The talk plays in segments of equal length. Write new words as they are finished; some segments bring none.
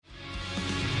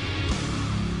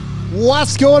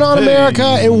What's going on, America?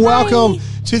 And welcome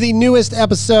to the newest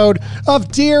episode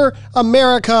of Dear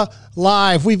America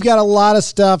Live. We've got a lot of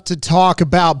stuff to talk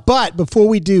about, but before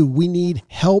we do, we need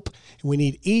help. And we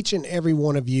need each and every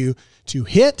one of you to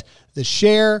hit the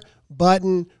share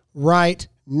button right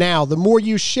now. The more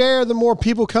you share, the more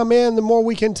people come in, the more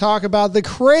we can talk about the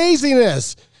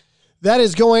craziness that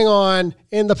is going on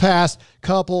in the past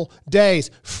couple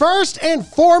days. First and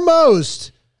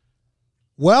foremost,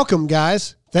 welcome,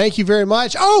 guys. Thank you very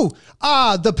much.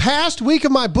 The past week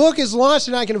of my book is launched,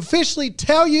 and I can officially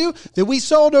tell you that we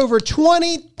sold over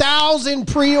 20,000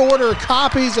 pre-order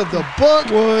copies of the book.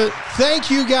 What?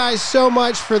 Thank you guys so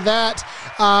much for that.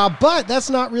 But that's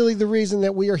not really the reason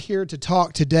that we are here to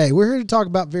talk today. We're here to talk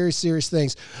about very serious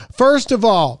things. First of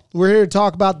all, we're here to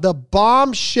talk about the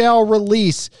bombshell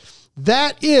release.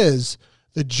 That is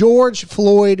the George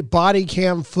Floyd body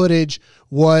cam footage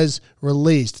was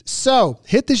released. So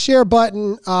hit the share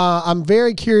button. I'm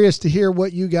very curious to hear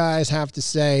what you guys have to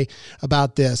say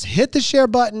about this. Hit the share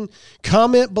button,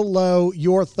 comment below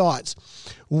your thoughts.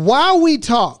 While we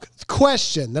talk,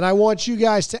 question that I want you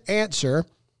guys to answer,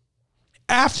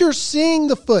 after seeing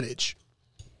the footage,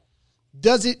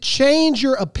 does it change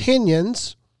your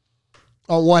opinions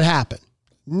on what happened?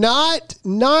 Not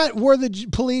were the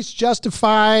police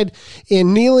justified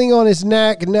in kneeling on his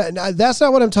neck. No, that's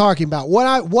not what I'm talking about.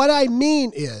 What I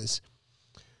mean is,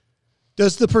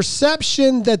 does the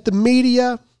perception that the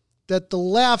media, that the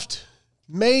left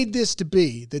made this to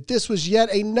be, that this was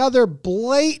yet another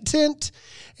blatant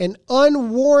and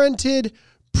unwarranted,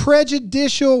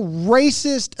 prejudicial,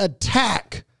 racist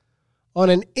attack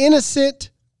on an innocent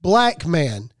black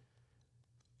man?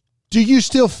 Do you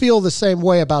still feel the same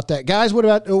way about that? Guys, what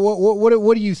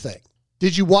do you think?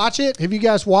 Did you watch it? Have you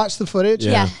guys watched the footage?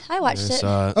 Yeah, I watched it.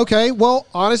 Okay, well,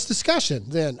 honest discussion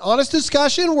then. Honest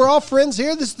discussion. We're all friends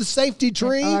here. This is the safety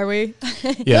tree. Are we?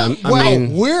 Yeah, I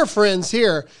mean, we're friends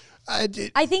here. I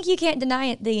think you can't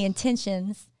deny the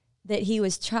intentions that he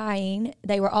was trying.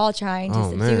 They were all trying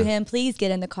to subdue him. Please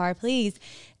get in the car, please.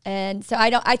 And so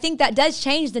I think that does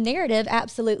change the narrative.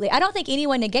 Absolutely. I don't think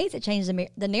anyone negates it changes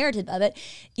the narrative of it.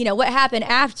 You know, what happened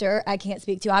after, I can't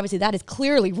speak to. Obviously, that is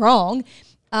clearly wrong.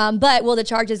 But will the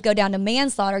charges go down to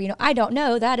manslaughter? You know, I don't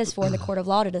know. That is for the court of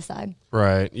law to decide.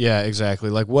 Right. Yeah, exactly.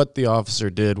 Like what the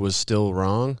officer did was still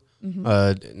wrong.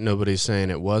 Mm-hmm. Nobody's saying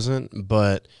it wasn't,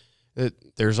 but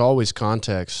there's always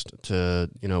context to,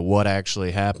 you know, what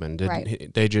actually happened.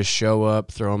 Did they just show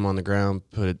up, throw him on the ground,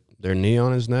 put their knee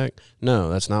on his neck?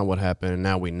 No, that's not what happened. And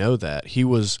now we know that. He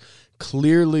was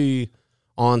clearly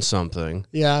on something.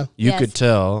 Yeah. You could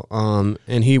tell.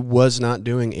 And he was not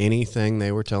doing anything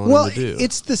they were telling him to do.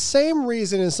 It's the same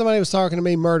reason, and somebody was talking to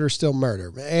me, murder's still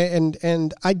murder.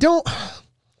 And I don't,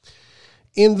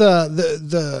 in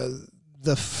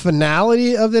the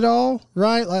finality of it all,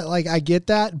 right? Like I get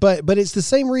that, but it's the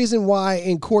same reason why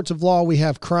in courts of law we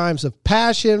have crimes of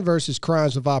passion versus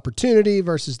crimes of opportunity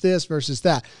versus this versus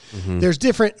that. Mm-hmm. There's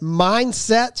different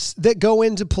mindsets that go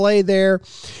into play there.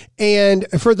 And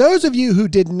for those of you who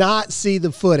did not see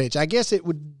the footage, I guess it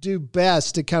would do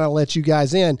best to kind of let you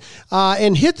guys in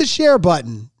and hit the share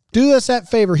button. Do us that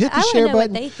favor. Hit the share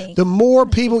button. What they think. The more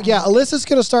people, Alyssa's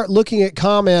going to start looking at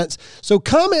comments. So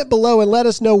comment below and let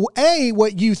us know,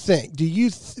 what you think. Do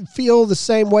you feel the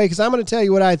same way? Because I'm going to tell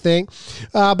you what I think.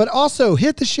 But also,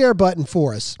 hit the share button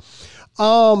for us.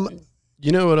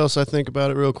 You know what else I think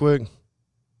about it real quick?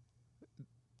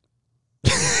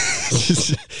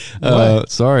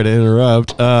 Sorry to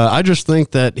interrupt. I just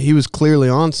think that he was clearly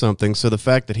on something. So the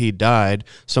fact that he died,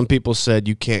 some people said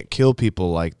you can't kill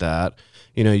people like that.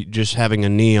 You know, just having a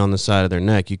knee on the side of their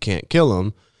neck, you can't kill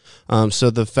them. So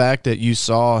the fact that you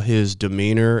saw his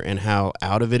demeanor and how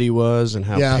out of it he was and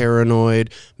how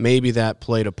paranoid, maybe that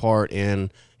played a part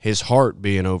in his heart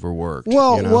being overworked.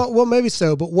 Well, maybe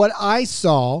so. But what I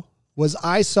saw was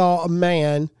a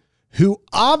man who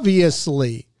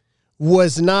obviously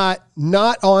was not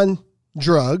on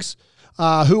drugs,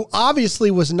 who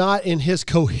obviously was not in his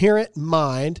coherent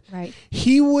mind. Right.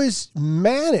 He was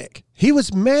manic. He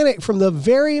was manic from the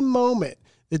very moment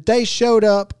that they showed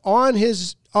up on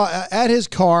his at his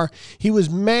car. He was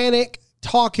manic,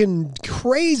 talking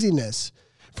craziness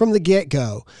from the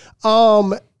get-go.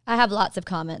 I have lots of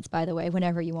comments, by the way,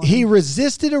 whenever you want. He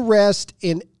resisted arrest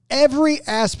in every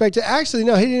aspect. Actually,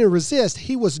 no, he didn't resist.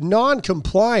 He was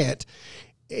non-compliant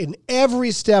in every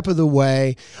step of the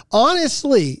way.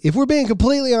 Honestly, if we're being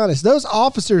completely honest, those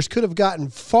officers could have gotten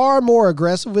far more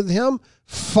aggressive with him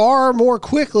far more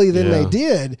quickly than they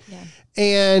did. Yeah.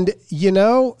 And, you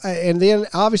know, and then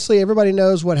obviously everybody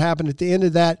knows what happened at the end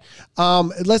of that.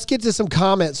 Let's get to some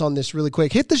comments on this really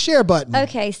quick. Hit the share button.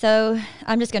 Okay, so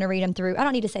I'm just going to read them through. I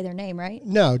don't need to say their name, right?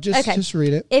 No, just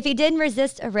read it. If he didn't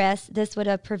resist arrest, this would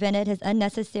have prevented his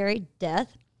unnecessary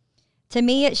death. To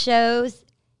me, it shows...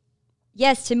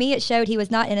 Yes, to me it showed he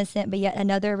was not innocent, but yet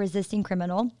another resisting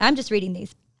criminal. I'm just reading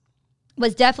these.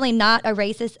 Was definitely not a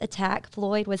racist attack.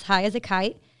 Floyd was high as a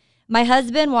kite. My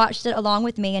husband watched it along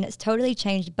with me, and it's totally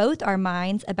changed both our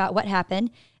minds about what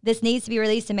happened. This needs to be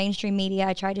released to mainstream media.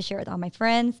 I tried to share it with all my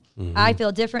friends. Mm-hmm. I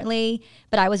feel differently,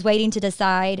 but I was waiting to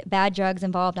decide. Bad drugs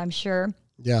involved, I'm sure.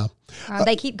 Yeah.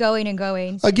 They keep going and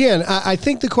going. Again, I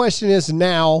think the question is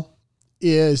now...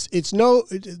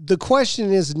 the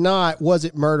question is not, was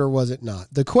it murder, was it not?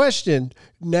 The question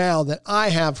now that I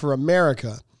have for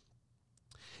America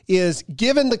is,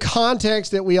 given the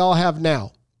context that we all have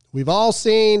now, we've all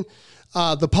seen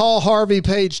the Paul Harvey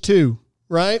page 2,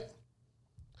 right?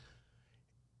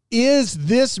 Is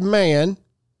this man,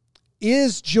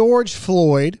 is George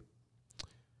Floyd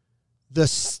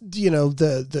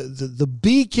the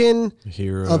beacon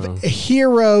of a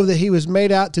hero that he was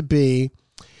made out to be?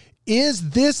 Is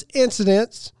this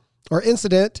incident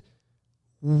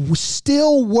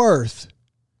still worth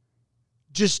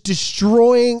just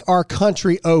destroying our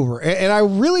country over? And I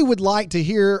really would like to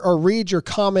hear or read your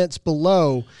comments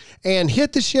below, and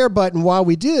hit the share button while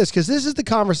we do this, because this is the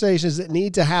conversations that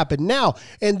need to happen now.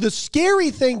 And the scary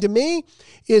thing to me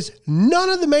is none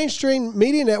of the mainstream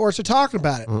media networks are talking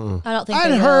about it. I don't think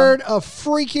I'd heard a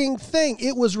freaking thing.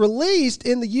 It was released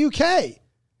in the UK. It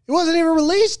wasn't even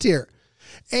released here.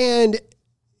 And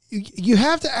you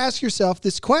have to ask yourself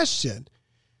this question.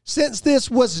 Since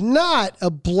this was not a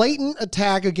blatant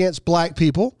attack against black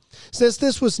people, since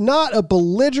this was not a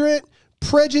belligerent,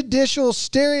 prejudicial,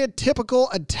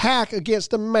 stereotypical attack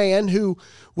against a man who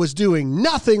was doing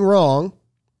nothing wrong,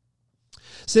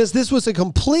 since this wasn't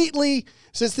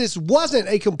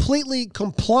a completely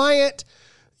compliant,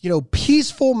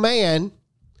 peaceful man,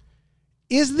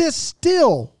 is this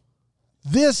still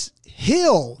this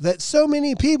hill that so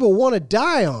many people want to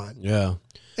die on? Yeah.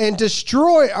 And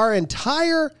destroy our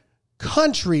entire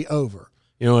country over.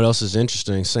 You know what else is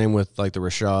interesting? Same with like the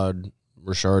Rashard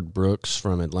Brooks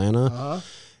from Atlanta. Uh-huh.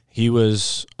 He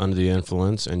was under the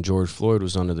influence, and George Floyd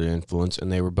was under the influence,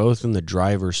 and they were both in the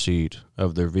driver's seat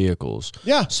of their vehicles.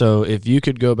 Yeah. So if you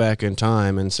could go back in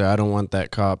time and say, I don't want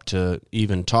that cop to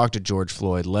even talk to George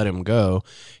Floyd, let him go.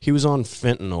 He was on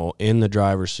fentanyl in the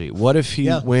driver's seat. What if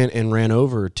he went and ran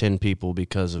over 10 people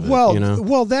because of it? Well,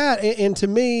 that, and to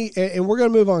me, and we're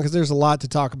going to move on because there's a lot to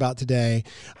talk about today,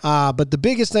 but the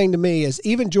biggest thing to me is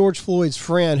even George Floyd's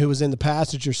friend who was in the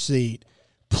passenger seat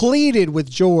pleaded with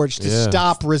George to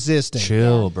stop resisting.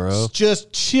 Chill, bro.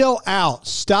 Just chill out.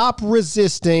 Stop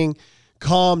resisting.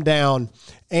 Calm down.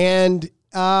 And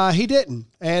he didn't.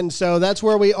 And so that's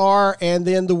where we are. And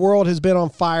then the world has been on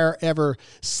fire ever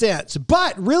since.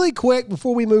 But really quick,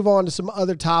 before we move on to some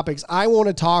other topics, I want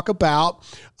to talk about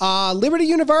Liberty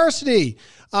University.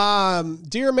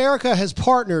 Dear America has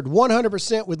partnered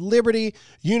 100% with Liberty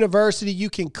University. You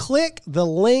can click the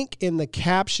link in the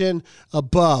caption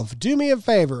above. Do me a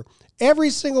favor. Every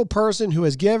single person who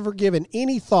has ever given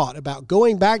any thought about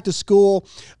going back to school,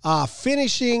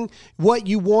 finishing what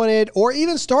you wanted, or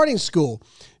even starting school,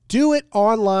 do it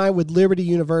online with Liberty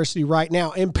University right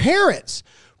now. And parents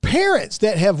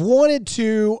that have wanted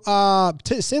to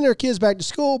send their kids back to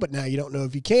school, but now you don't know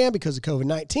if you can because of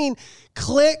COVID-19,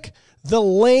 click the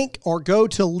link or go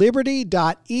to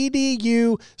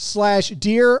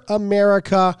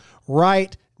Liberty.Edu/DearAmerica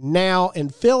right now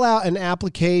and fill out an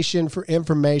application for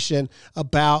information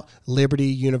about Liberty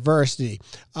University.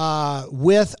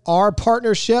 With our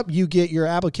partnership, you get your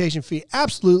application fee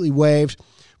absolutely waived.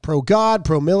 Pro-God,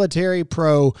 pro-military,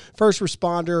 pro-first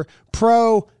responder,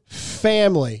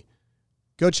 pro-family.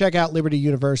 Go check out Liberty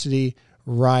University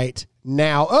right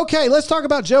now. Okay, let's talk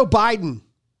about Joe Biden.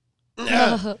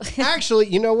 Actually,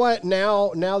 you know what?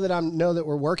 Now that I know that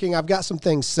we're working, I've got some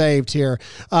things saved here.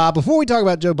 Before we talk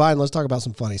about Joe Biden, let's talk about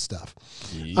some funny stuff.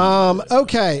 Yeah.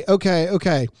 Okay.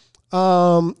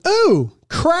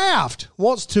 Kraft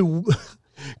wants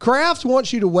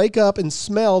you to wake up and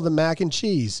smell the mac and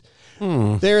cheese.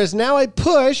 There is now a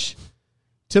push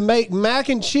to make mac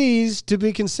and cheese to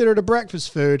be considered a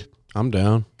breakfast food. I'm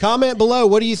down. Comment below.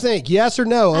 What do you think? Yes or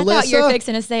no? I Alyssa? thought you were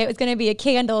fixing to say it was going to be a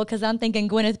candle because I'm thinking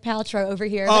Gwyneth Paltrow over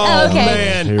here. Oh,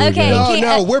 okay. Man. Okay.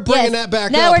 No, we're bringing that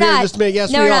back up here in just a minute.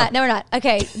 Yes, we are. No, we're not.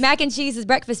 Okay. Mac and cheese is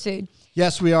breakfast food.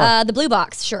 Yes, we are. The blue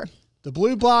box, sure. The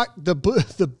blue box, the blue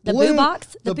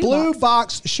box, the blue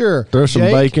box. Sure. Throw some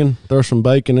bacon. Throw some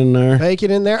bacon in there.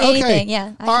 Bacon in there. Anything, okay.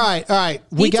 Yeah. All right.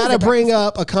 We got to bring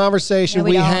up a conversation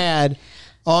we had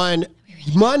on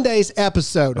Monday's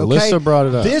episode. Okay. Alyssa brought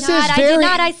it up.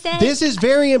 This is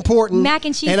very important. Mac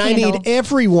and cheese and candle. I need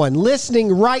everyone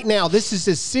listening right now. This is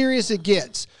as serious as it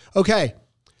gets. Okay.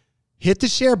 Hit the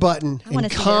share button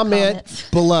and comment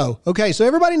below. Okay. So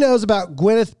everybody knows about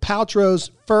Gwyneth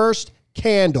Paltrow's first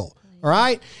candle. All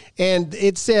right. And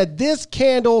it said, this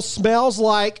candle smells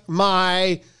like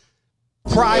my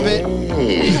private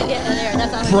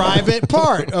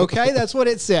part. Okay. That's what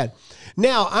it said.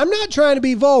 Now, I'm not trying to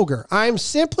be vulgar. I'm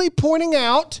simply pointing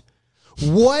out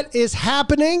what is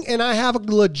happening, and I have a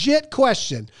legit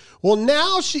question. Well,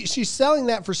 now she's selling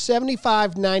that for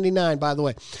 $75.99, by the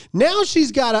way. Now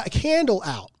she's got a candle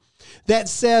out that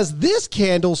says, this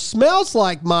candle smells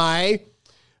like my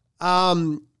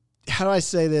how do I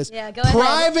say this? Yeah, go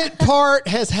private ahead. part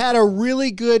has had a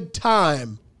really good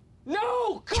time.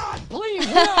 No, God, please,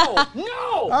 no,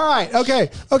 no. All right,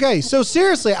 okay. So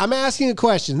seriously, I'm asking a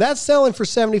question. That's selling for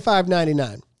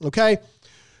 $75.99, okay?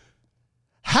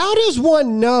 How does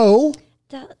one know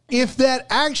if that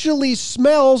actually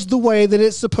smells the way that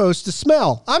it's supposed to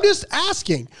smell? I'm just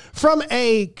asking from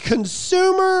a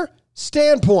consumer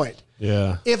standpoint.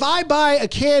 Yeah. If I buy a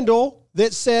candle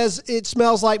that says it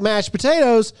smells like mashed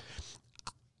potatoes,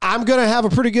 I'm going to have a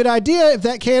pretty good idea if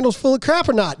that candle's full of crap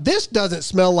or not. This doesn't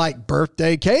smell like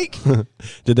birthday cake.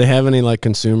 Did they have any like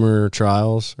consumer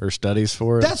trials or studies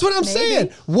for it? That's what I'm saying.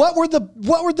 What were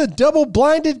the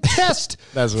double-blinded tests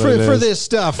for this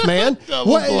stuff, man?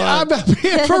 I'm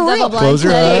being for real. Close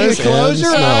your eyes. Close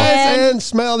your eyes and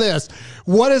smell this.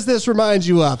 What does this remind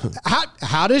you of?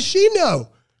 How does she know?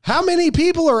 How many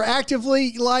people are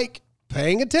actively like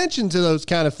paying attention to those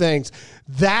kind of things?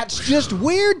 That's just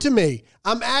weird to me.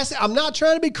 I'm not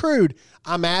trying to be crude.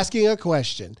 I'm asking a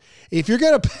question. If you're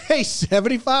going to pay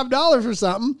 $75 for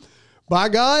something, by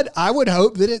God, I would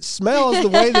hope that it smells the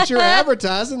way that you're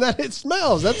advertising that it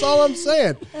smells. That's all I'm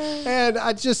saying. And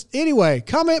anyway,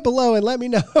 comment below and let me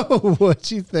know what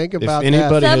you think about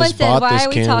that. Someone said, why are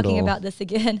we talking about this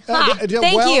again? Thank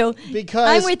you.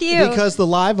 I'm with you. Because the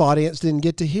live audience didn't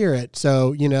get to hear it.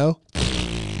 So, All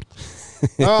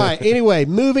right. Anyway,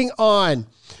 moving on.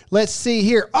 Let's see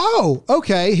here. Oh,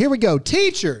 okay. Here we go.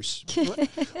 Teachers.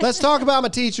 Let's talk about my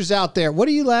teachers out there. What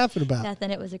are you laughing about? Nothing.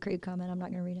 It was a crude comment. I'm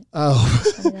not going to read it.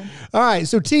 Oh. All right.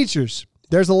 So teachers.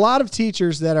 There's a lot of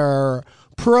teachers that are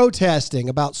protesting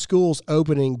about schools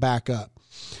opening back up.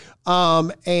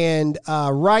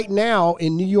 Right now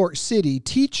in New York City,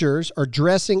 teachers are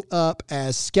dressing up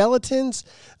as skeletons.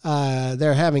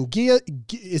 They're having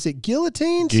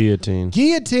guillotines?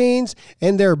 Guillotines,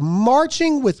 and they're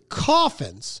marching with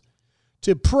coffins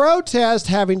to protest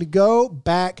having to go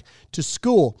back to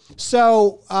school.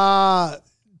 So,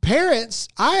 parents,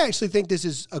 I actually think this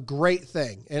is a great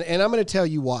thing, and I'm going to tell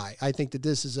you why. I think that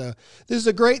this is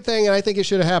a great thing, and I think it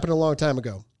should have happened a long time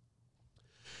ago.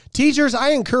 Teachers,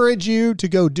 I encourage you to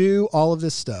go do all of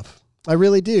this stuff. I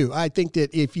really do. I think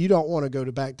that if you don't want to go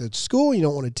back to school, you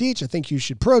don't want to teach, I think you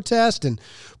should protest and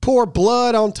pour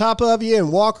blood on top of you and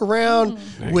walk around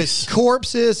with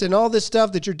corpses and all this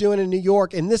stuff that you're doing in New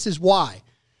York. And this is why.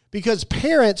 Because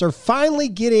parents are finally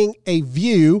getting a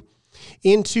view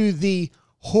into the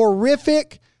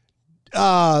horrific,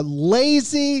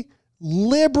 lazy,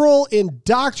 liberal,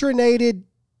 indoctrinated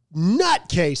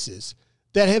nutcases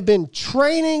that have been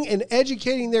training and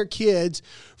educating their kids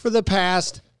for the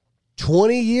past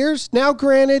 20 years. Now,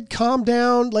 granted, calm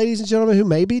down, ladies and gentlemen who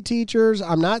may be teachers.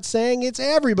 I'm not saying it's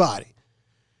everybody.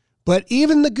 But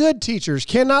even the good teachers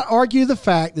cannot argue the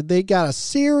fact that they got a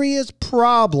serious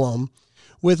problem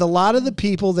with a lot of the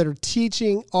people that are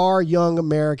teaching our young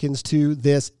Americans to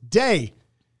this day.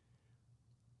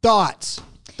 Thoughts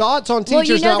on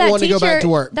teachers not wanting to go back to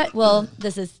work.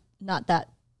 This is not that.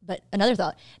 But another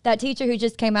thought, that teacher who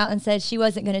just came out and said she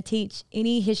wasn't going to teach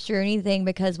any history or anything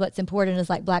because what's important is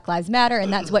like Black Lives Matter,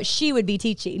 and that's what she would be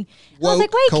teaching. I was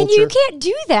like, wait, you can't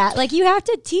do that. Like, you have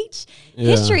to teach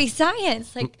history,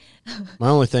 science. Like, my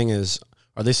only thing is,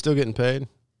 are they still getting paid?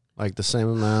 Like the same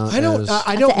amount? I don't know.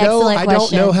 I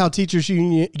don't know how teachers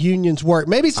unions work.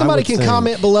 Maybe somebody can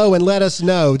comment below and let us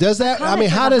know. Does that?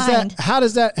 How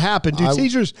does that happen? Do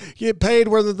teachers get paid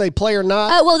whether they play or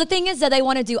not? Well, the thing is that they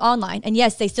want to do online, and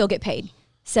yes, they still get paid.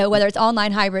 So whether it's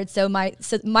online, hybrid. So my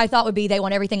thought would be they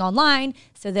want everything online,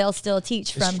 so they'll still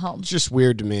teach from home. It's just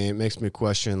weird to me. It makes me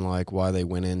question like why they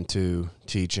went into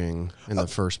teaching in the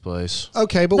first place.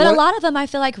 Okay, but a lot of them I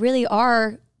feel like really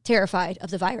are terrified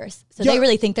of the virus. So they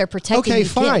really think they're protecting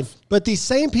these fine. kids. But these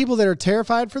same people that are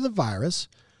terrified for the virus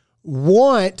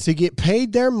want to get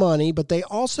paid their money, but they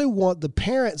also want the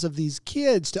parents of these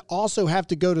kids to also have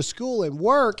to go to school and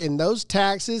work, and those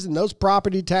taxes and those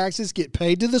property taxes get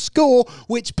paid to the school,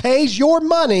 which pays your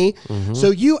money. So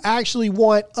you actually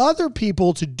want other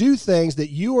people to do things that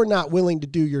you are not willing to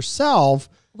do yourself.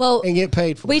 Well, and get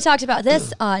paid for we it. talked about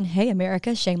this on Hey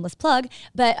America, shameless plug,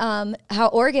 but how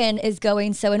Oregon is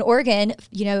going. So in Oregon,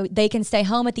 they can stay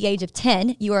home at the age of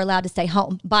 10. You are allowed to stay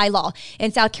home by law.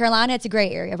 In South Carolina, it's a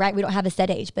gray area, right? We don't have a set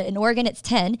age, but in Oregon, it's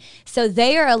 10. So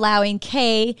they are allowing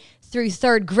K through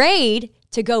third grade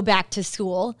to go back to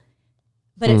school.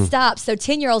 But it stops, so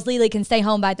 10-year-olds legally can stay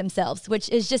home by themselves, which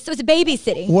is just, so it's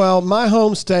babysitting. Well, my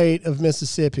home state of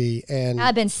Mississippi, and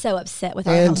I've been so upset with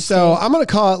our home state. I'm going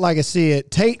to call it like I see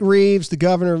it. Tate Reeves, the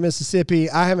governor of Mississippi,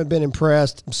 I haven't been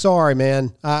impressed. I'm sorry,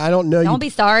 man. I don't know you. Don't be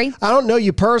sorry. I don't know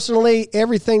you personally.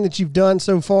 Everything that you've done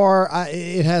so far,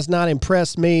 it has not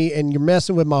impressed me, and you're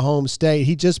messing with my home state.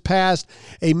 He just passed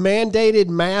a mandated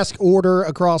mask order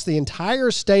across the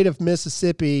entire state of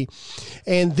Mississippi,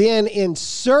 and then in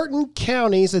certain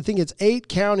counties, I think it's 8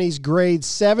 counties, grades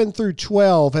 7 through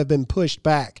 12 have been pushed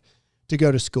back to go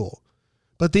to school.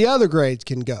 But the other grades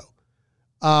can go.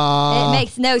 It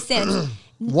makes no sense.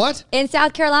 What? In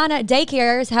South Carolina,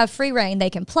 daycares have free reign. They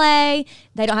can play.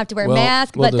 They don't have to wear a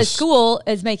mask, but the school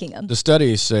is making them. The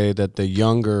studies say that the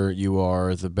younger you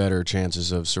are, the better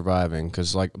chances of surviving.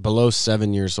 Because like below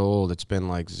 7 years old, it's been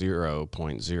like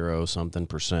 0.0 something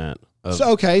 %.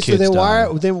 So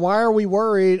then why are we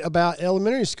worried about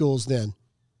elementary schools then?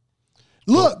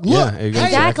 Look. Yeah,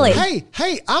 exactly. Hey,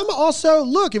 I'm also,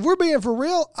 look, if we're being for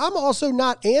real, I'm also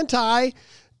not anti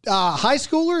high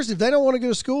schoolers. If they don't want to go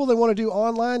to school, they want to do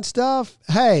online stuff.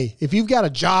 Hey, if you've got a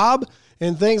job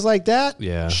and things like that,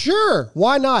 sure,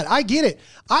 why not? I get it.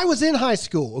 I was in high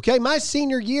school, okay? My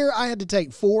senior year, I had to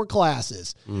take 4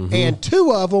 classes, and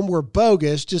 2 of them were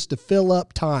bogus just to fill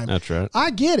up time. That's right.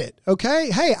 I get it, okay?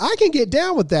 Hey, I can get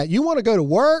down with that. You want to go to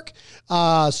work,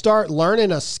 start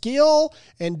learning a skill,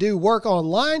 and do work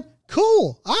online?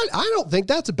 Cool. I don't think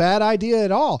that's a bad idea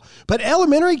at all. But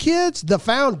elementary kids, the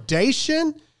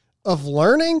foundation of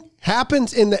learning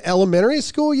happens in the elementary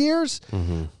school years.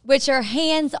 Which are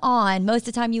hands-on. Most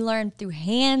of the time you learn through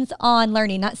hands-on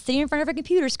learning, not sitting in front of a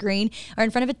computer screen or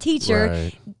in front of a teacher.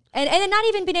 Right. And then not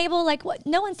even being able,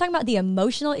 no one's talking about the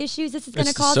emotional issues this is going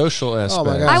to cause. Social aspect. Oh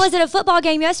my gosh. I was at a football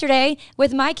game yesterday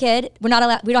with my kid. We don't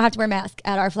have to wear masks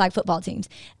at our flag football teams.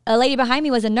 A lady behind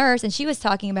me was a nurse, and she was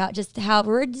talking about just how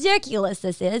ridiculous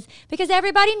this is because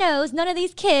everybody knows none of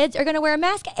these kids are going to wear a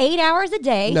mask 8 hours a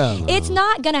day. No. It's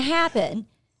not going to happen.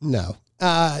 No.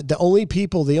 The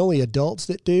only adults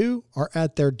that do are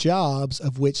at their jobs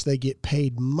of which they get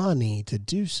paid money to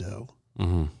do so.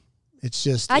 It's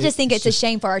just, I just think it's a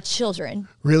shame for our children.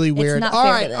 Really weird. It's not all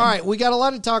fair right. to them. All right. We got a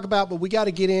lot to talk about, but we got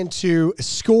to get into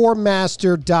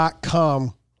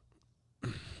scoremaster.com.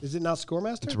 Is it not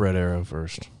Scoremaster? It's Red Arrow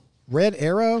first. Red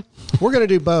Arrow? We're going to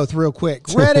do both real quick.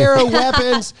 Red Arrow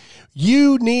Weapons,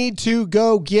 you need to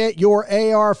go get your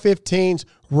AR-15s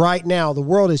right now. The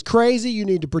world is crazy. You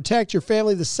need to protect your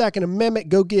family. The Second Amendment.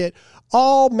 Go get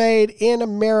all made in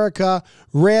America.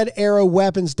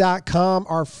 RedArrowWeapons.com.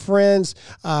 Our friends,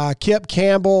 Kip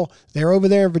Campbell, they're over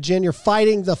there in Virginia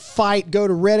fighting the fight. Go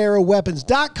to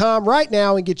RedArrowWeapons.com right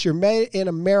now and get your made in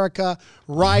America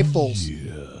rifles.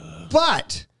 Yeah.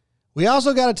 But we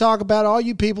also got to talk about all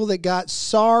you people that got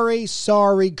sorry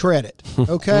credit,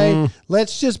 okay?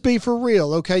 Let's just be for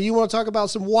real, okay? You want to talk about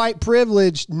some white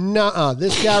privilege? Nuh-uh.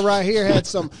 This guy right here had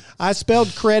some, I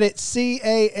spelled credit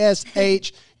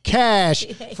C-A-S-H, cash,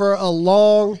 for a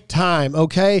long time,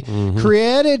 okay?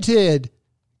 Created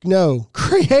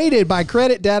by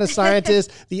credit data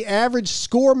scientists, the average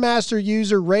ScoreMaster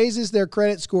user raises their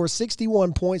credit score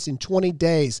 61 points in 20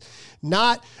 days.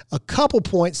 Not a couple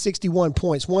points, 61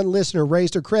 points. One listener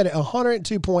raised her credit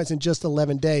 102 points in just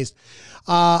 11 days.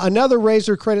 Another raised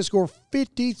her credit score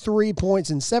 53 points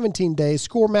in 17 days.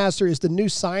 ScoreMaster is the new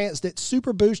science that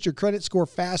super boosts your credit score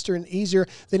faster and easier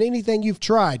than anything you've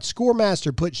tried.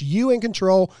 ScoreMaster puts you in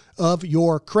control of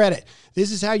your credit.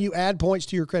 This is how you add points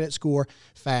to your credit score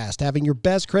fast. Having your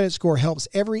best credit score helps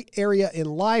every area in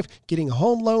life, getting a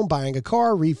home loan, buying a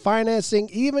car, refinancing,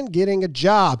 even getting a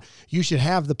job. You should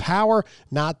have the power,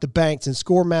 not the banks, and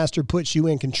ScoreMaster puts you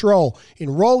in control.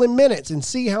 Enroll in minutes and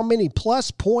see how many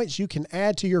plus points you can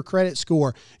add to your credit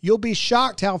score. You'll be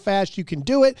shocked how fast you can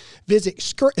do it. Visit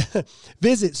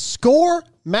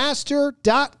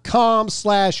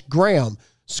scoremaster.com/Graham.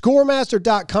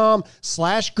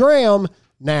 Scoremaster.com/Graham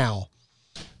now.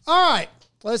 All right,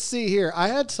 let's see here. I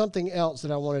had something else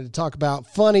that I wanted to talk about.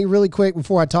 Funny, really quick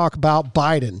before I talk about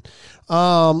Biden.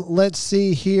 Let's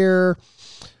see here.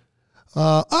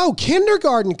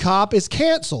 Kindergarten Cop is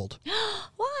canceled.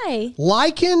 Why?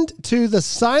 Likened to the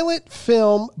silent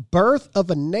film Birth of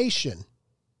a Nation.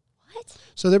 What?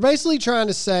 So they're basically trying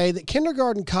to say that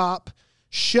Kindergarten Cop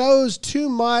shows too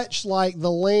much like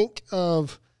the link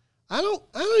of I don't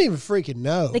even freaking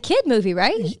know. The kid movie,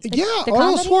 right? The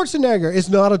Arnold Schwarzenegger. It's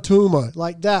not a tumor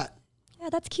like that. Yeah,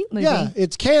 that's a cute movie. Yeah,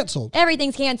 it's canceled.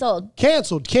 Everything's canceled.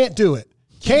 Canceled. Can't do it.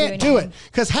 Can't do it.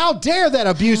 Because how dare that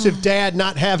abusive dad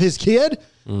not have his kid?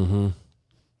 Mm-hmm.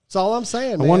 That's all I'm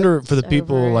saying, man. I wonder for the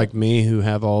people like me who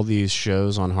have all these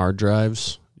shows on hard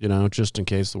drives, you know, just in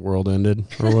case the world ended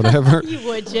or whatever. You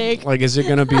would, Jake. Like, is it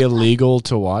going to be illegal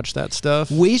to watch that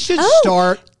stuff? We should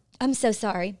start. I'm so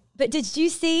sorry. But did you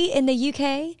see in the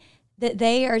UK that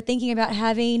they are thinking about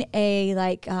having a,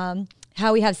 like,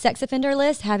 how we have sex offender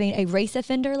list, having a race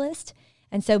offender list?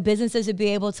 And so businesses would be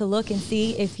able to look and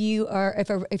see if you are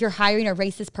if you're hiring a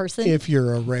racist person. If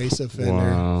you're a race offender.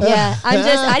 Wow. Yeah,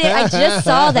 I just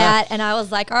saw that and I was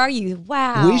like, are you?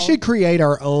 Wow. We should create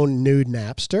our own nude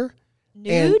Napster.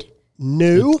 Nude?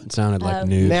 New It sounded like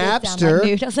nude. Napster. Like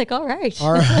nude. I was like, all right.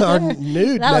 Our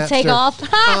nude That'll Napster. take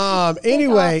off.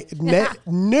 Anyway,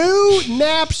 new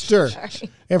Napster. Sorry.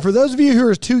 And for those of you who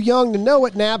are too young to know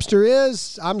what Napster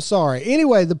is, I'm sorry.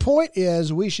 Anyway, the point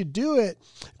is we should do it,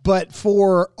 but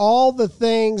for all the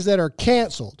things that are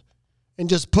canceled and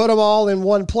just put them all in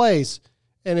one place.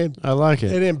 And then, I like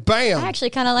it. And then bam. I actually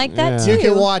kind of like that too. You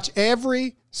can watch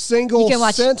every single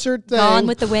censored thing. Gone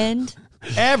with the Wind.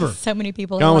 Ever. So many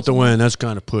people. Gone with the Wind. That's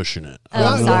kind of pushing it. Oh,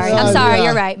 I'm sorry. I'm sorry.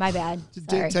 You're right. My bad. It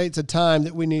dictates a time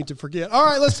that we need to forget. All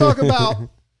right, let's talk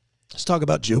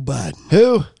about Joe Biden.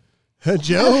 Who?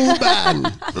 Joe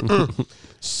Biden.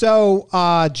 So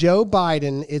Joe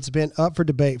Biden, it's been up for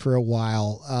debate for a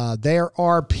while. There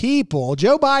are people,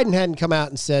 Joe Biden hadn't come out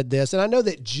and said this, and I know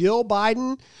that Jill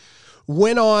Biden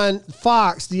went on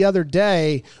Fox the other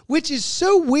day, which is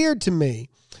so weird to me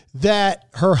that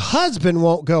her husband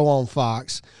won't go on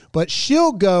Fox, but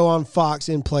she'll go on Fox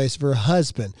in place of her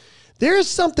husband. There is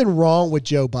something wrong with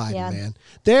Joe Biden, man.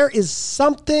 There is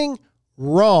something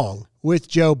wrong with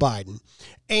Joe Biden.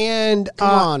 And Come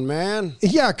on, man.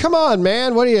 Yeah, come on,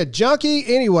 man. What are you, a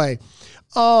junkie? Anyway,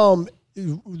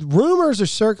 rumors are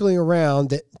circling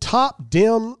around that top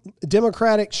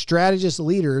Democratic strategist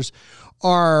leaders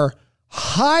are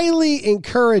highly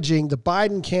encouraging the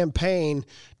Biden campaign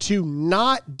to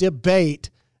not debate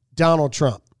Donald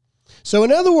Trump. So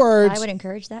in other words, I would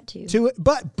encourage that too.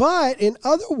 But in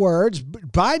other words,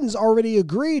 Biden's already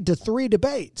agreed to 3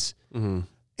 debates. Mm-hmm.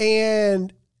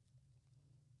 And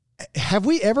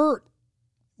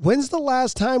when's the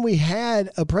last time we had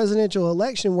a presidential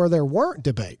election where there weren't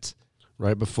debates?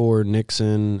 Right before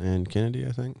Nixon and Kennedy,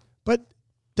 I think. But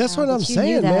that's what I'm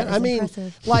saying, man. I mean,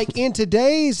 like in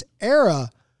today's era,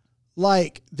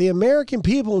 like the American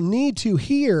people need to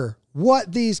hear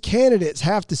what these candidates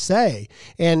have to say.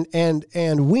 And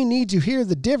we need to hear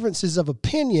the differences of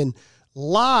opinion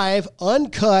live,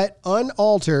 uncut,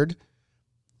 unaltered.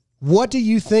 What do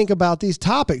you think about these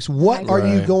topics? What are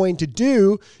you going to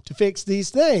do to fix these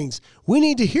things? We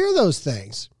need to hear those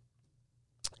things.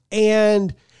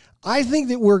 And I think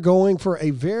that we're going for a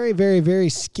very, very, very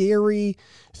scary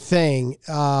thing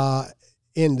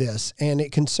in this. And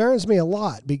it concerns me a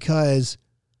lot because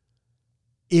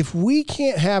if we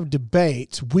can't have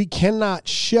debates, we cannot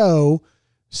show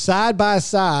side by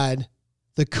side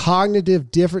the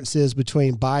cognitive differences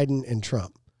between Biden and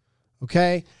Trump.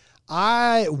 Okay?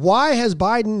 Why has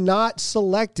Biden not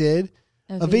selected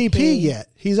a VP yet?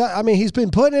 He's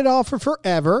been putting it off for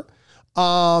forever.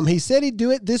 He said he'd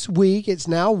do it this week. It's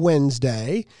now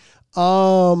Wednesday.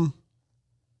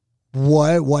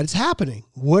 What's happening?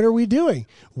 What are we doing?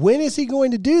 When is he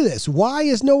going to do this? Why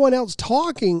is no one else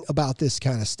talking about this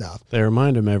kind of stuff? They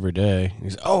remind him every day.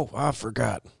 He's, I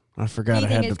forgot. I had to pick somebody. You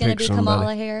think it's going to be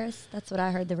Kamala Harris? That's what I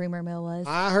heard the rumor mill was.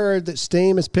 I heard that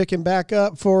steam is picking back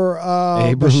up for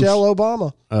Michelle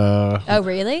Obama. Oh,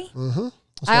 really? Mm-hmm.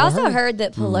 I also heard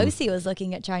that Pelosi was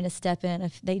looking at trying to step in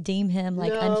if they deem him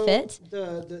unfit.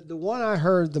 The one I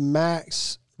heard the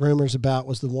max rumors about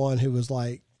was the one who was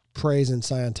like praising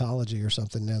Scientology or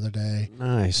something the other day.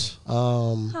 Nice.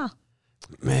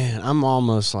 Man, I'm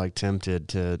almost like tempted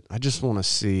to. I just want to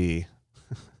see.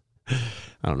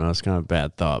 I don't know. It's kind of a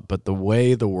bad thought, but the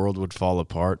way the world would fall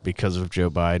apart because of Joe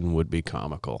Biden would be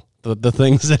comical. The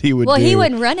things that he would do. Well, he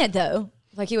wouldn't run it, though.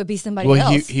 Like, he would be somebody else.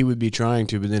 Well, he would be trying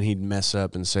to, but then he'd mess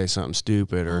up and say something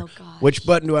stupid. Or, which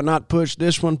button do I not push?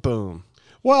 This one? Boom.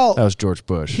 Well, that was George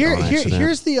Bush.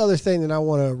 Here's the other thing that I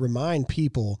want to remind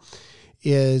people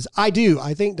is I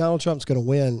think Donald Trump's going to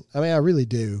win. I mean, I really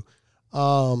do.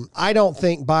 I don't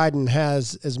think Biden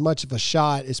has as much of a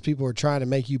shot as people are trying to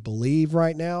make you believe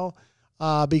right now,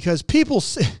 because people,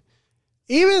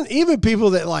 even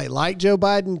people that like Joe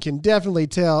Biden can definitely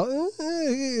tell,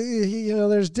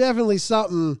 there's definitely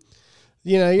something,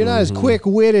 you're not as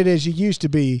quick-witted as you used to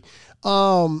be.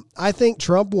 I think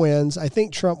Trump wins. I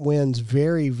think Trump wins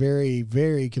very, very,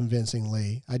 very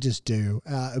convincingly. I just do.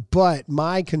 But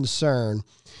my concern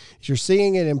is you're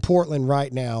seeing it in Portland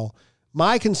right now.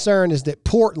 My concern is that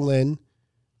Portland,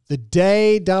 the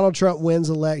day Donald Trump wins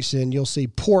election, you'll see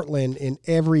Portland in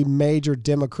every major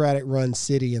Democratic-run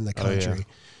city in the country. Oh, yeah.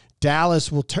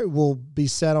 Dallas will be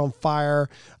set on fire.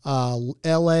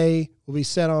 L.A. will be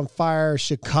set on fire.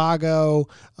 Chicago,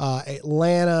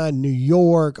 Atlanta, New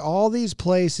York, all these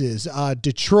places,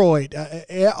 Detroit,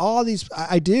 all these.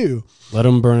 I do. Let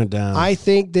them burn it down. I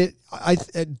think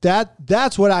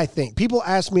that's what I think. People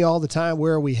ask me all the time,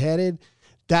 where are we headed?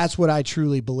 That's what I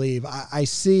truly believe. I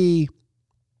see,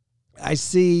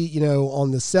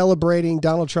 on the celebrating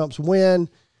Donald Trump's win,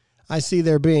 I see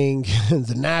there being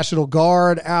the National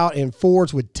Guard out in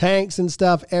force with tanks and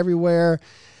stuff everywhere.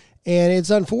 And it's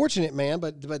unfortunate, man,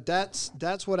 but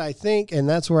that's what I think, and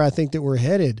that's where I think that we're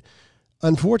headed,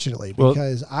 unfortunately,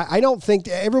 because I don't think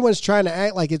everyone's trying to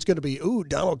act like it's going to be,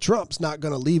 Donald Trump's not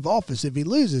going to leave office if he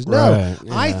loses. No, right,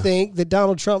 yeah. I think that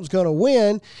Donald Trump's going to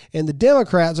win, and the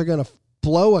Democrats are going to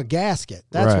blow a gasket.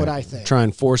 That's what I think. Try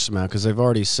and force him out, because they've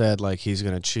already said, like, he's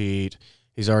going to cheat.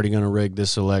 He's already going to rig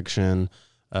this election.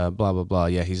 Blah, blah, blah.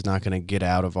 Yeah, he's not going to get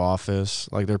out of office.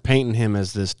 Like, they're painting him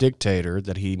as this dictator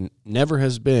that he never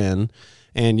has been.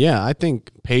 And, yeah, I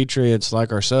think patriots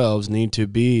like ourselves need to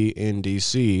be in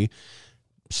D.C.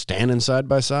 standing side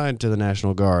by side to the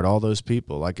National Guard, all those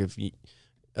people. Like,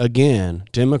 again,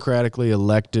 democratically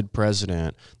elected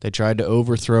president, they tried to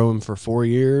overthrow him for 4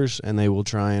 years, and they will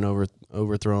try and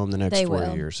overthrow him the next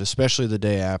 4 years, especially the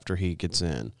day after he gets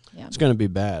in. Yeah. It's going to be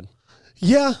bad.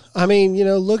 Yeah, I mean,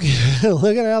 look at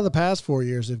how the past 4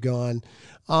 years have gone.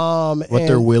 What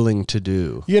they're willing to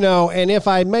do. And if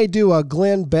I may do a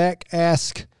Glenn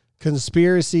Beck-esque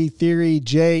conspiracy theory,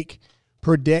 Jake,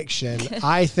 prediction,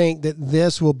 I think that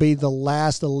this will be the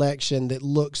last election that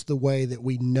looks the way that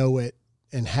we know it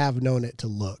and have known it to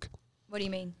look. What do you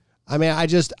mean? I mean, I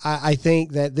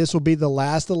think that this will be the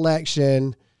last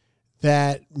election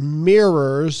that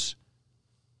mirrors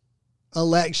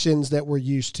elections that we're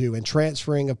used to, and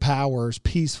transferring of powers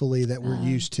peacefully that we're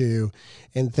used to,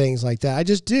 and things like that. I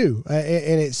just do.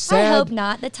 And it's sad. I hope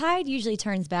not. The tide usually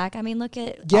turns back. I mean, look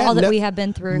at all that we have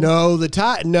been through. No,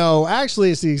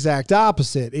 actually it's the exact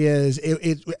opposite. It's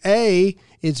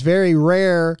very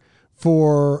rare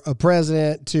for a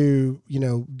president to,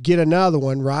 get another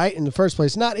one, right? In the first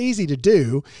place, not easy to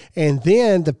do. And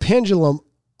then the pendulum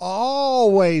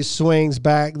always swings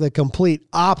back the complete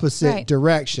opposite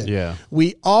direction. Yeah.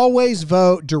 We always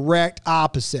vote direct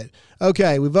opposite.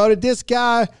 Okay, we voted this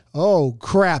guy. Oh,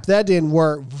 crap, that didn't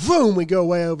work. Boom, we go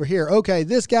way over here. Okay,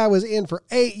 this guy was in for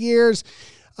 8 years.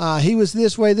 He was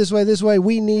this way.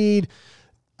 We need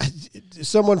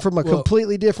someone from a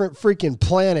completely different freaking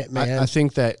planet, man. I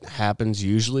think that happens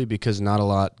usually because not a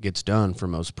lot gets done for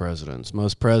most presidents.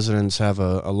 Most presidents have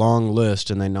a long list,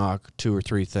 and they knock 2 or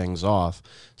 3 things off.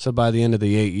 So by the end of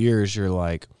the 8 years, you're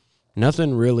like,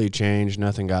 nothing really changed,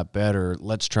 nothing got better.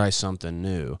 Let's try something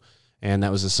new. And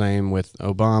that was the same with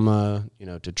Obama,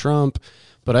 to Trump.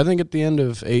 But I think at the end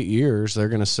of 8 years, they're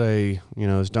going to say,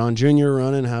 is Don Jr.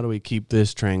 running? How do we keep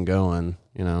this train going?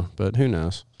 But who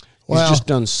knows? He's just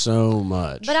done so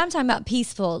much. But I'm talking about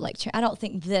peaceful. I don't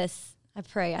think I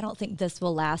don't think this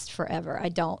will last forever. I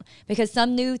don't. Because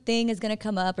some new thing is going to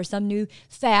come up, or some new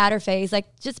fad or phase.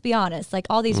 Just be honest.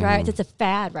 All these riots, it's a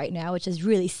fad right now, which is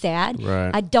really sad.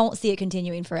 Right. I don't see it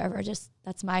continuing forever.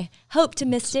 That's my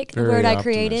hope-timistic, the word I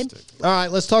created. All right,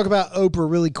 let's talk about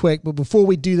Oprah really quick. But before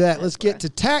we do that, let's get to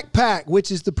TAC Pack, which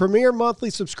is the premier monthly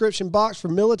subscription box for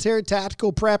military,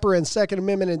 tactical, prepper, and Second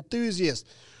Amendment enthusiasts.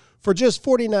 For just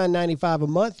 $49.95 a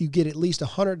month, you get at least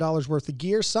 $100 worth of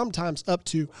gear, sometimes up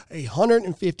to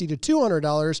 $150 to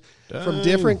 $200 from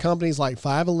different companies like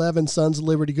 511, Sons of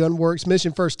Liberty Gunworks,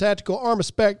 Mission First Tactical,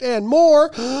 Armaspect, and more.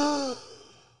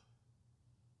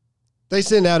 They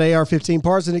send out AR-15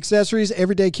 parts and accessories,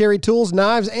 everyday carry tools,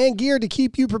 knives, and gear to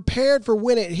keep you prepared for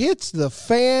when it hits the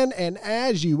fan. And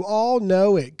as you all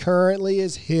know, it currently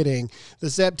is hitting.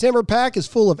 The September pack is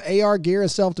full of AR gear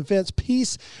and self-defense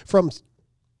piece from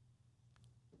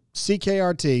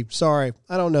CKRT. Sorry,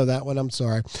 I don't know that one. I'm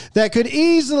sorry. That could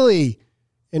easily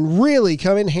and really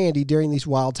come in handy during these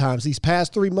wild times. These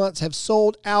past 3 months have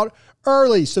sold out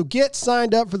early, so get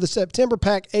signed up for the September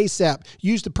pack ASAP.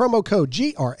 Use the promo code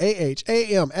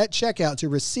GRAHAM at checkout to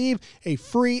receive a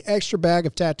free extra bag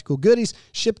of tactical goodies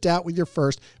shipped out with your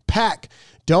first pack.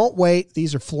 Don't wait.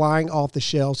 These are flying off the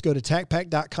shelves. Go to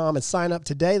TacPack.com and sign up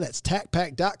today. That's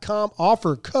TacPack.com.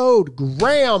 Offer code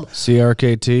GRAHAM.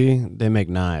 CRKT, they make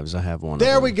knives. I have one.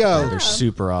 There we go. They're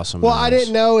super awesome. Well, knives. I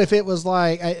didn't know if it was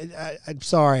like, I'm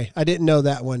sorry. I didn't know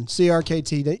that one.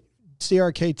 CRKT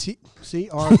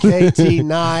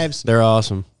knives. They're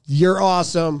awesome. You're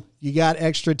awesome. You got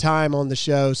extra time on the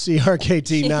show.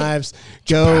 CRKT Knives.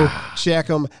 Go check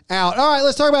them out. All right,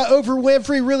 let's talk about Oprah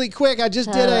Winfrey really quick. I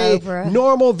just did a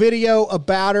normal video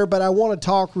about her, but I want to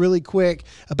talk really quick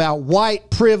about white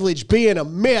privilege being a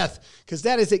myth, because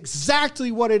that is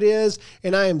exactly what it is,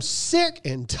 and I am sick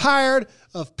and tired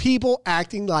of people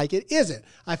acting like it isn't.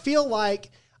 I feel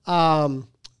like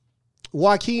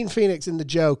Joaquin Phoenix in The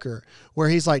Joker, where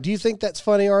he's like, do you think that's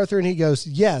funny, Arthur? And he goes,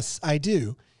 yes, I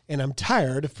do. And I'm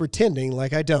tired of pretending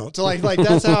like I don't. So like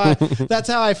that's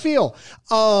how I feel.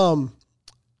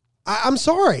 I'm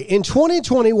sorry. In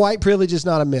 2020, white privilege is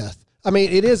not a myth. I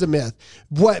mean, it is a myth.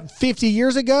 What, 50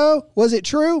 years ago, was it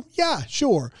true? Yeah,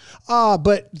 sure.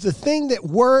 But the thing that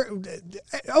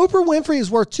Oprah Winfrey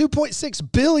is worth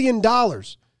 $2.6 billion.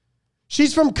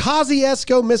 She's from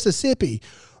Kosciuszko, Mississippi,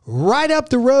 right up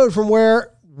the road from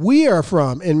where we are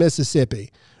from in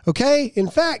Mississippi. Okay? In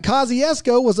fact,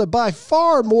 Kosciuszko was a by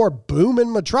far more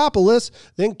booming metropolis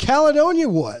than Caledonia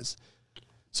was.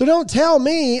 So don't tell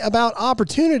me about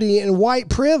opportunity and white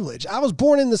privilege. I was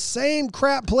born in the same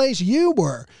crap place you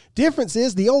were. Difference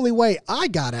is the only way I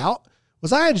got out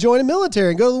was I had to join the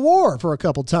military and go to the war for a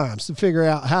couple times to figure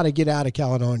out how to get out of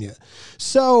Caledonia.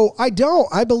 So I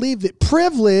believe that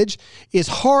privilege is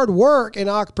hard work and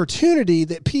opportunity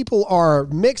that people are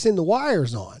mixing the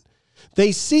wires on.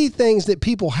 They see things that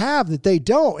people have that they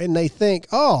don't, and they think,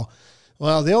 oh,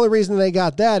 well, the only reason they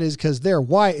got that is because they're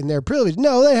white and they're privileged.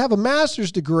 No, they have a master's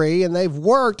degree, and they've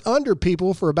worked under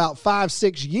people for about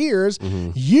 5-6 years.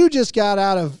 Mm-hmm. You just got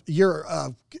out of your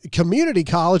community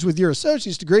college with your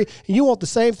associate's degree, and you want the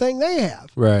same thing they have.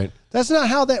 Right. That's not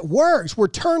how that works. We're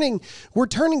turning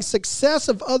success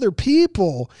of other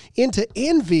people into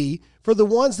envy for the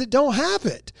ones that don't have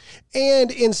it.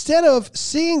 And instead of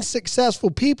seeing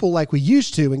successful people like we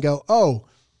used to and go, oh,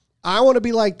 I want to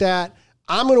be like that.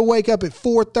 I'm going to wake up at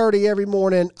 4:30 every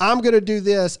morning. I'm going to do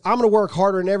this. I'm going to work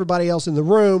harder than everybody else in the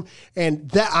room, and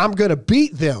that I'm going to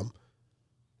beat them.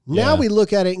 Now we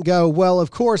look at it and go, well,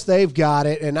 of course they've got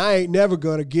it, and I ain't never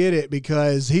going to get it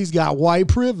because he's got white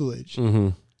privilege. Mm-hmm.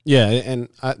 Yeah, and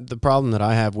the problem that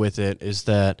I have with it is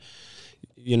that,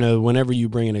 you know, whenever you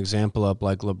bring an example up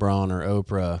like LeBron or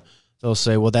Oprah, they'll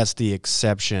say, well, that's the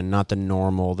exception, not the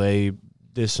normal. They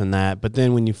this and that. But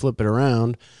then when you flip it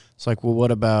around, it's like, well,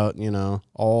 what about, you know,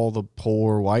 all the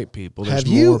poor white people? There's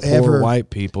more poor white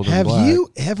people than black. Have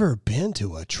you ever been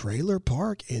to a trailer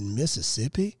park in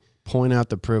Mississippi? Point out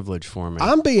the privilege for me.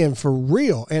 I'm being for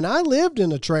real. And I lived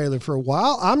in a trailer for a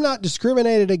while. I'm not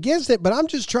discriminated against it, but I'm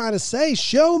just trying to say,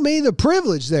 show me the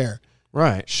privilege there.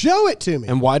 Right. Show it to me.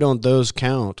 And why don't those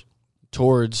count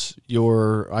towards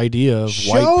your idea of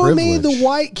white privilege? Show me the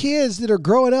white kids that are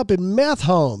growing up in meth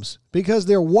homes because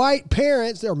they're white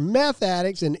parents, they're meth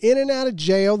addicts and in and out of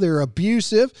jail, they're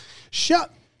abusive. Show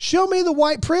me the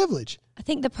white privilege. I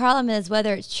think the problem is,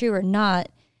 whether it's true or not,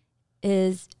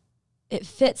 is it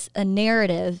fits a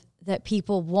narrative that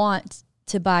people want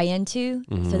to buy into,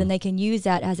 so then they can use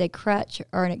that as a crutch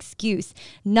or an excuse.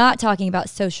 Not talking about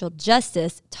social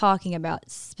justice, talking about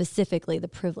specifically the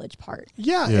privilege part.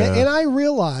 Yeah. And I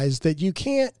realize that you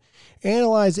can't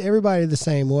analyze everybody the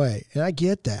same way, and I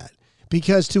get that.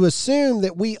 Because to assume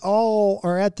that we all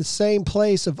are at the same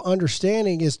place of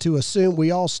understanding is to assume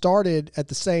we all started at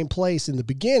the same place in the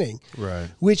beginning. Right.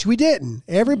 Which we didn't.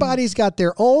 Everybody's got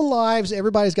their own lives.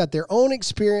 Everybody's got their own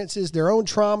experiences, their own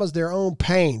traumas, their own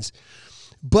pains.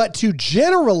 But to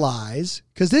generalize,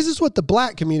 because this is what the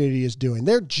black community is doing.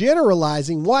 They're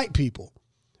generalizing white people.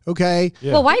 Okay.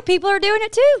 Yeah. Well, white people are doing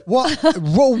it too.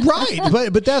 Well,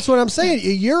 right. But that's what I'm saying.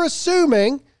 You're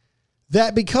assuming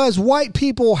that because white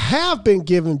people have been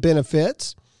given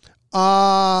benefits,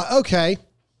 okay,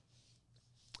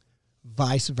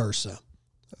 vice versa.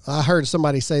 I heard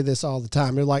somebody say this all the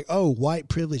time. They're like, oh, white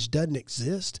privilege doesn't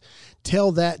exist.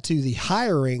 Tell that to the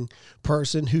hiring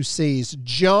person who sees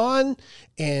John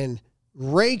and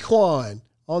Raekwon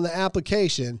on the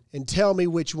application and tell me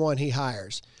which one he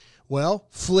hires. Well,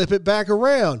 flip it back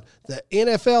around. The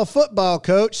NFL football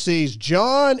coach sees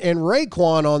John and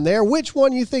Raekwon on there. Which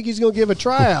one you think he's going to give a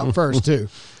tryout first to?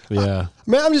 Yeah.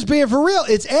 I mean, I'm just being for real.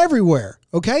 It's everywhere.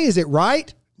 Okay. Is it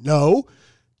right? No.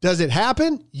 Does it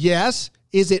happen? Yes.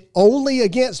 Is it only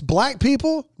against black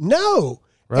people? No.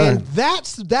 Right. And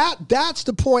that's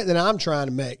the point that I'm trying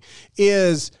to make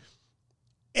is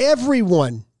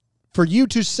everyone, for you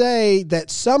to say that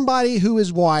somebody who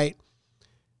is white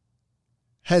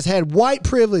has had white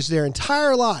privilege their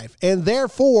entire life and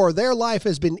therefore their life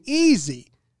has been easy.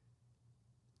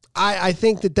 I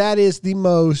think that is the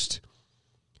most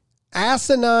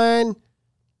asinine,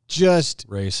 just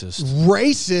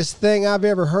racist thing I've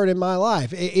ever heard in my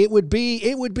life. It would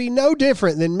be no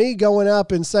different than me going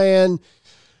up and saying,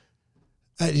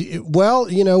 well,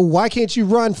 why can't you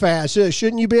run fast?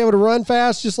 Shouldn't you be able to run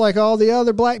fast just like all the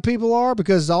other black people are?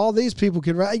 Because all these people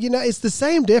can run. It's the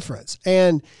same difference.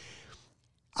 And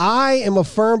I am a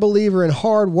firm believer in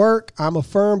hard work. I'm a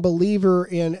firm believer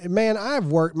in, man, I've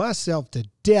worked myself to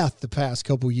death the past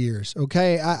couple years.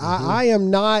 Okay. I am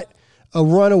not a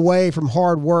runaway from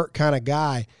hard work kind of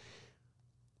guy,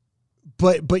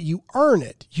 but you earn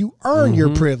it. You earn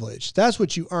your privilege. That's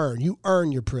what you earn. You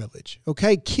earn your privilege.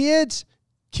 Okay. Kids,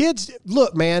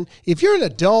 look, man, if you're an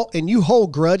adult and you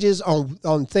hold grudges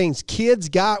on things kids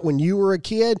got when you were a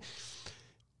kid,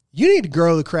 you need to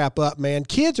grow the crap up, man.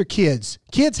 Kids are kids.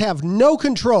 Kids have no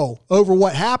control over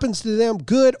what happens to them,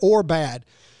 good or bad.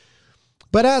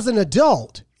 But as an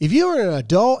adult, if you're an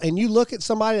adult and you look at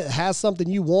somebody that has something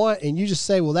you want and you just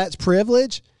say, well, that's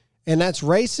privilege and that's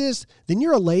racist, then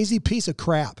you're a lazy piece of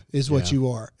crap is what you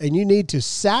are. And you need to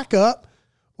sack up,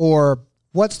 or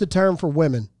what's the term for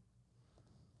women?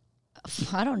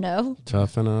 I don't know.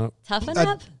 Toughen up. Toughen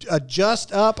up?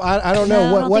 Adjust up. I don't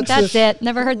know. I don't think that's it.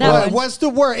 Never heard that one. What's the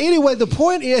word? Anyway, the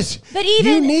point is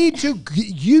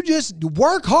you just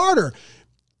work harder.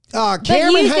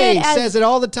 Cameron Hayes says it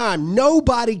all the time.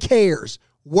 Nobody cares.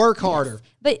 Work harder. Yes.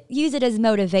 But use it as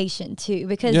motivation too,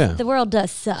 because the world does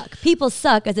suck. People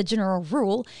suck as a general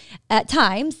rule at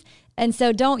times. And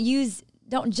so don't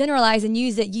generalize and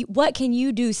use it. What can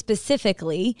you do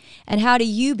specifically, and how do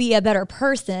you be a better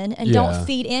person, and don't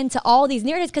feed into all these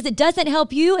narratives, because it doesn't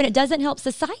help you and it doesn't help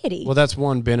society. Well, that's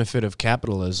one benefit of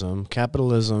capitalism.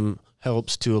 Capitalism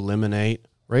helps to eliminate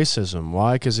racism.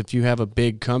 Why? Because if you have a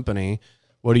big company,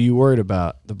 what are you worried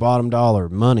about? The bottom dollar,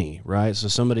 money, right? So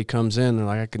somebody comes in and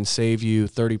like, I can save you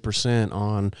 30%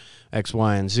 on X,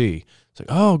 Y, and Z. It's like,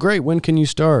 oh, great. When can you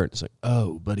start? It's like,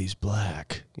 oh, but he's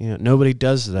black. Nobody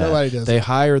does that. Nobody does. They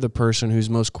hire the person who's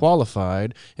most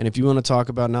qualified. And if you want to talk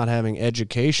about not having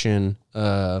education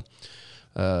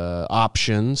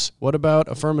options, what about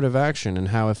affirmative action and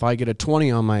how if I get a 20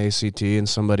 on my ACT and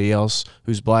somebody else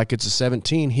who's black gets a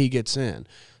 17, he gets in.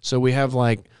 So we have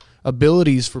like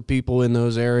abilities for people in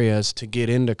those areas to get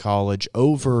into college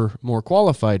over more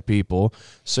qualified people.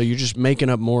 So you're just making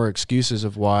up more excuses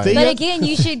of why. But again,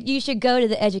 you should go to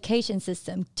the education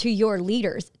system, to your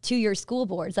leaders, to your school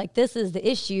boards. Like, this is the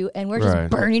issue, and we're just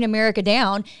burning America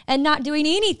down and not doing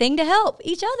anything to help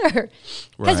each other.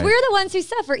 Because we're the ones who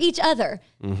suffer, each other.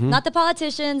 Not the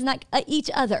politicians, not each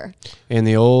other. And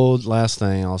the old, last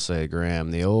thing I'll say,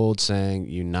 Graham, the old saying,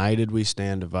 united we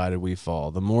stand, divided we fall.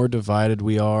 The more divided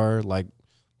we are, like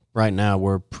right now,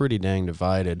 we're pretty dang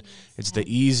divided. It's the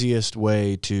easiest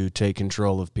way to take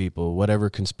control of people, whatever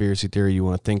conspiracy theory you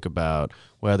want to think about,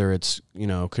 whether it's,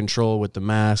 control with the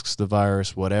masks, the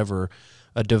virus, whatever.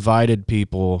 A divided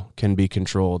people can be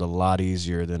controlled a lot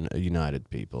easier than a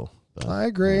united people. But I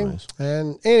agree. Anyways.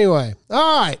 And anyway,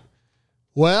 all right.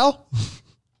 Well,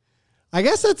 I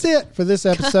guess that's it for this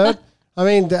episode. I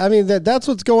mean, that's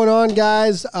what's going on,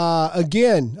 guys.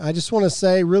 Again, I just want to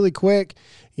say really quick,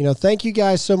 thank you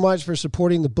guys so much for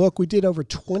supporting the book. We did over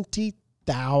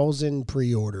 20,000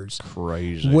 pre-orders.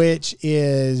 Crazy. Which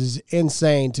is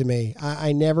insane to me.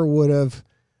 I never would have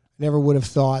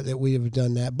thought that we would have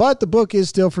done that. But the book is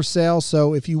still for sale.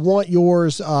 So if you want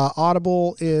yours,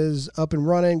 Audible is up and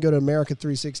running. Go to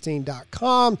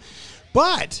America316.com.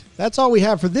 But that's all we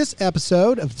have for this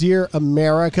episode of Dear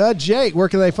America. Jake, where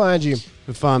can they find you? You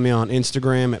can find me on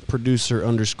Instagram at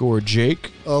producer_Jake.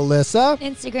 Alyssa.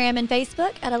 Instagram and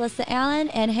Facebook at Alyssa Allen.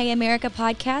 And Hey America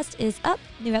podcast is up.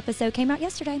 New episode came out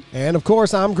yesterday. And of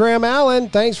course, I'm Graham Allen.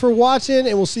 Thanks for watching,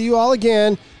 and we'll see you all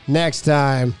again next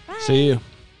time. Bye. See you.